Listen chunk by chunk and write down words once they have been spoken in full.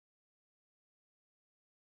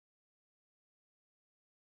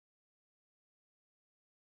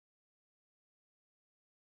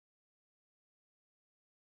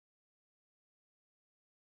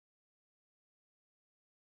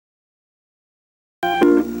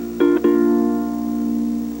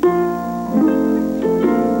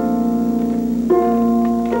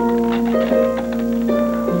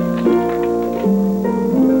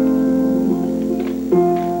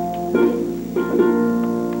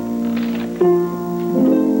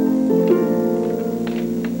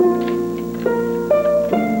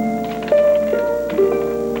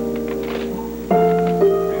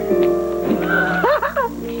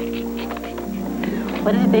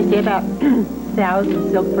about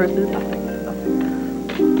 1,000 silk purses?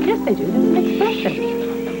 Yes, they do. That's an expression.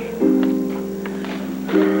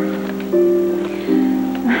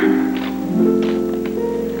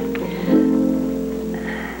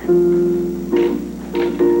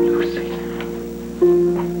 Lucy.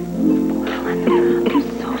 I'm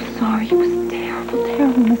so sorry. It was a terrible,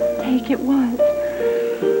 terrible mistake. It was.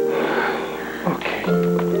 Okay.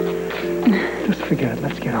 Just forget it.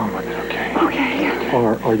 Let's get on with it, okay? Okay.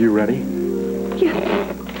 Are you ready? Yes.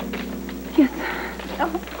 Yes.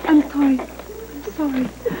 Oh, I'm sorry. I'm sorry.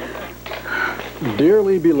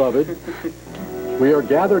 Dearly beloved, we are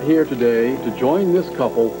gathered here today to join this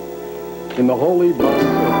couple in the holy bonds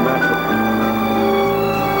of matrimony.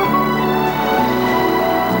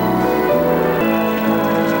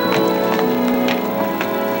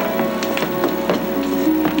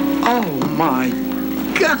 Oh, my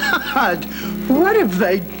God! What have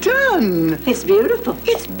they done? It's beautiful.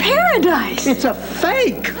 It's paradise. It's a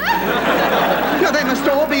fake! Now, they must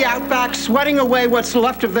all be out back sweating away what's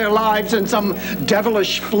left of their lives in some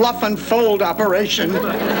devilish fluff and fold operation.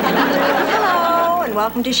 Hello, and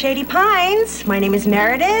welcome to Shady Pines. My name is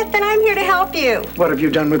Meredith, and I'm here to help you. What have you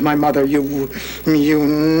done with my mother, you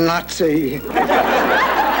Nazi?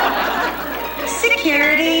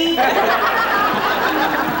 Security.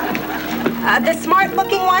 The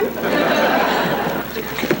smart-looking one?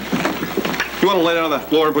 You want to lay down on the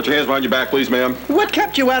floor and put your hands behind your back, please, ma'am? What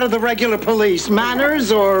kept you out of the regular police?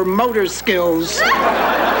 Manners or motor skills?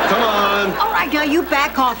 Come on. All right, now you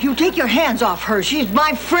back off. You take your hands off her. She's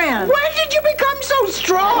my friend. When did you become so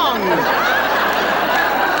strong?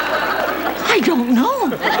 I don't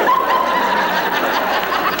know.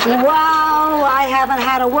 Wow, I haven't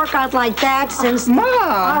had a workout like that since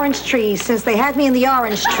Ma. orange trees, since they had me in the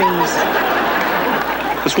orange trees.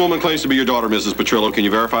 This woman claims to be your daughter, Mrs. Petrillo. Can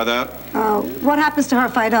you verify that? What happens to her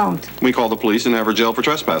if I don't? We call the police and have her jailed for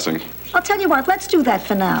trespassing. I'll tell you what, let's do that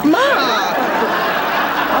for now. Ma!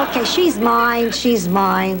 Okay, she's mine, she's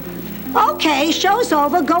mine. Okay, show's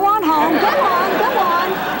over. Go on home. Go on, go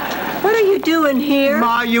on. What are you doing here?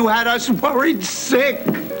 Ma, you had us worried sick.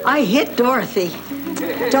 I hit Dorothy.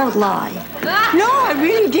 Don't lie. No, I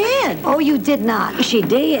really did. Oh, you did not. She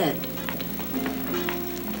did.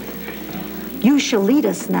 You shall lead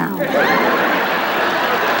us now.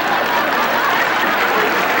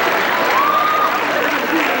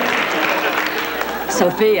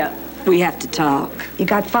 Sophia, we have to talk. You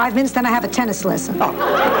got 5 minutes, then I have a tennis lesson. Oh.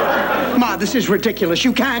 Ma, this is ridiculous.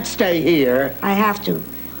 You can't stay here. I have to.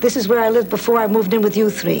 This is where I lived before I moved in with you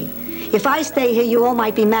three. If I stay here, you all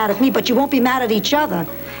might be mad at me, but you won't be mad at each other.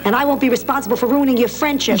 And I won't be responsible for ruining your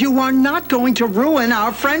friendship. You are not going to ruin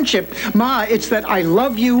our friendship. Ma, it's that I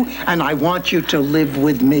love you and I want you to live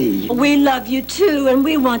with me. We love you too, and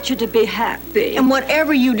we want you to be happy. And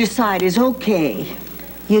whatever you decide is okay.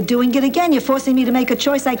 You're doing it again. You're forcing me to make a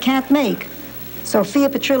choice I can't make. Sophia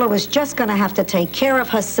Petrillo is just going to have to take care of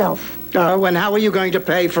herself. Oh, and how are you going to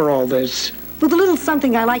pay for all this? With a little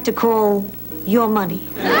something I like to call your money.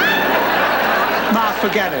 Ma,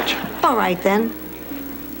 forget it. All right, then.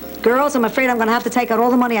 Girls, I'm afraid I'm going to have to take out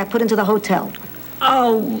all the money I put into the hotel.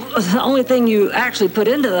 Oh, the only thing you actually put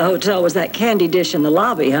into the hotel was that candy dish in the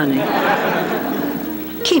lobby, honey.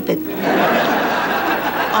 Keep it.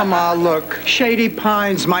 Ma, look, Shady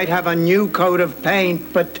Pines might have a new coat of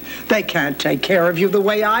paint, but they can't take care of you the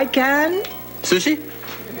way I can. Sushi?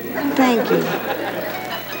 Thank you.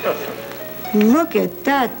 Look at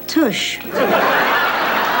that tush.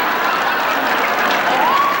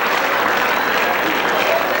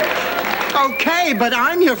 Okay, but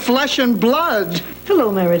I'm your flesh and blood.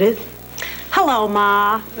 Hello, Meredith. Hello,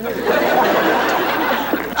 Ma.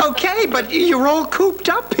 Okay, but you're all cooped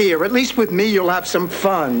up here. At least with me, you'll have some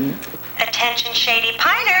fun. Attention, Shady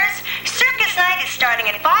Piners. Circus night is starting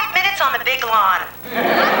in 5 minutes on the big lawn.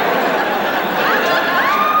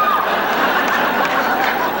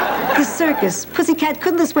 The circus. Pussycat,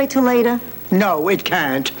 couldn't this wait till later? No, it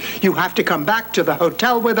can't. You have to come back to the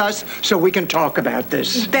hotel with us so we can talk about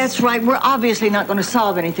this. That's right. We're obviously not going to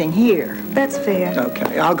solve anything here. That's fair.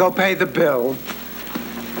 Okay, I'll go pay the bill.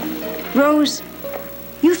 Rose,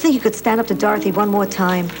 you think you could stand up to Dorothy one more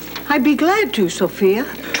time? I'd be glad to, Sophia.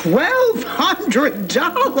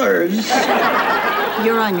 $1,200!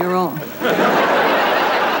 You're on your own.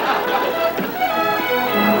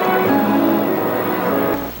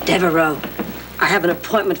 Devereaux, I have an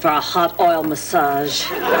appointment for a hot oil massage.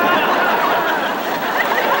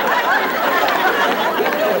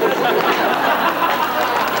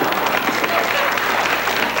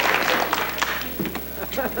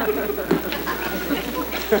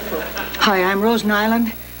 Hi, I'm Rose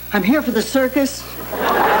Nyland. I'm here for the circus.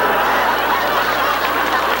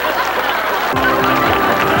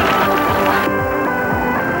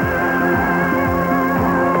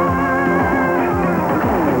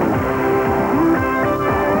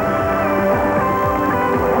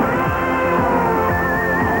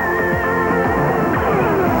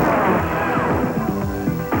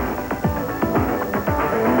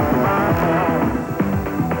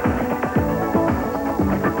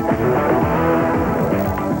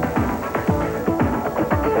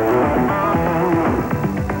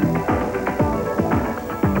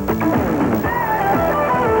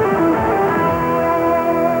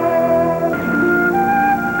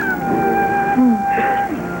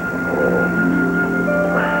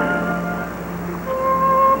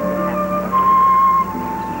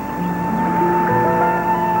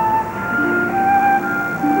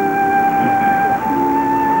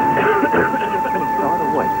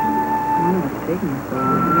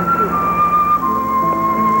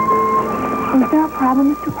 Is there a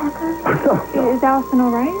problem, Mr. Parker? No. Is Allison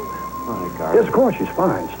all right? My God. Yes, of course, she's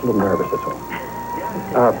fine. Just a little nervous, that's all.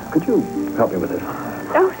 Could you help me with this?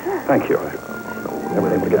 Oh, sure. Thank you. I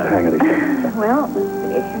never able to get the hang of these things. Well,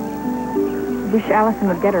 wish Allison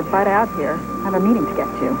would get her butt out here. I have a meeting to get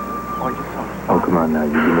to. Oh, come on now.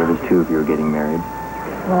 You'd be nervous, too, if you were getting married.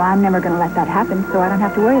 Well, I'm never going to let that happen, so I don't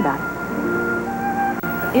have to worry about it.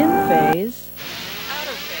 In phase, out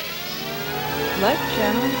of phase. Left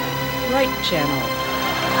channel, right channel.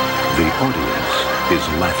 The audience is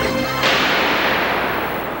laughing.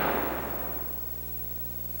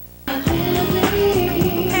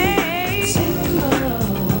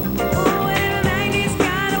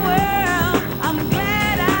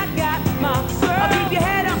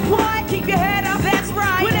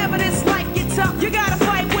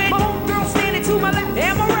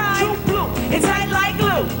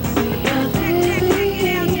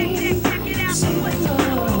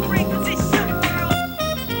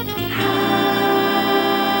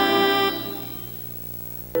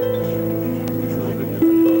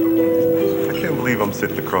 I'm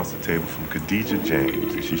sitting across the table from Khadijah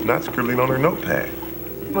James, and she's not scribbling on her notepad.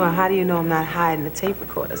 Well, how do you know I'm not hiding a tape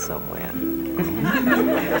recorder somewhere?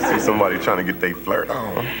 I see somebody trying to get their flirt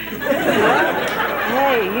on.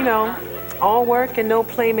 Hey, you know, all work and no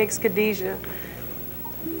play makes Khadijah.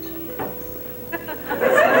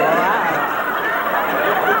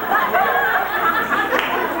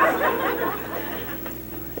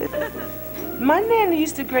 My nana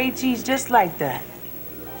used to grate cheese just like that.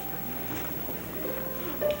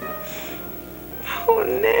 Oh,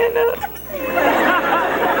 Nana.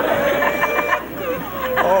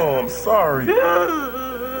 Oh, I'm sorry.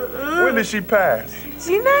 When did she pass?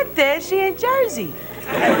 She not dead. She in Jersey.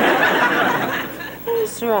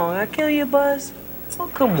 What's wrong? I kill you, Buzz? Oh,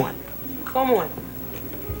 come on. Come on.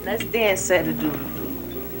 Let's dance at the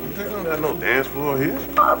doodle-doo. They don't got no dance floor here.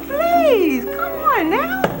 Oh, please. Come on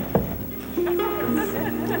now.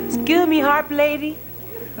 Excuse me, harp lady.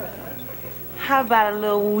 How about a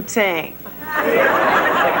little Wu-Tang?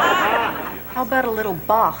 How about a little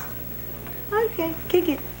Bach? Okay, kick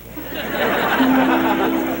it.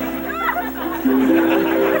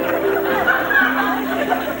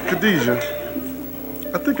 Khadijah,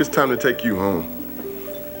 I think it's time to take you home.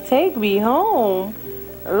 Take me home?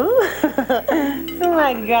 Ooh,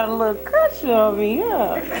 somebody got a little crush on me,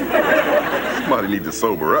 huh? Somebody need to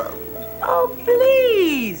sober up. Oh,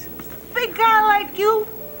 please. Big guy like you,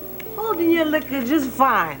 holding your liquor just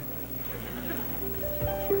fine.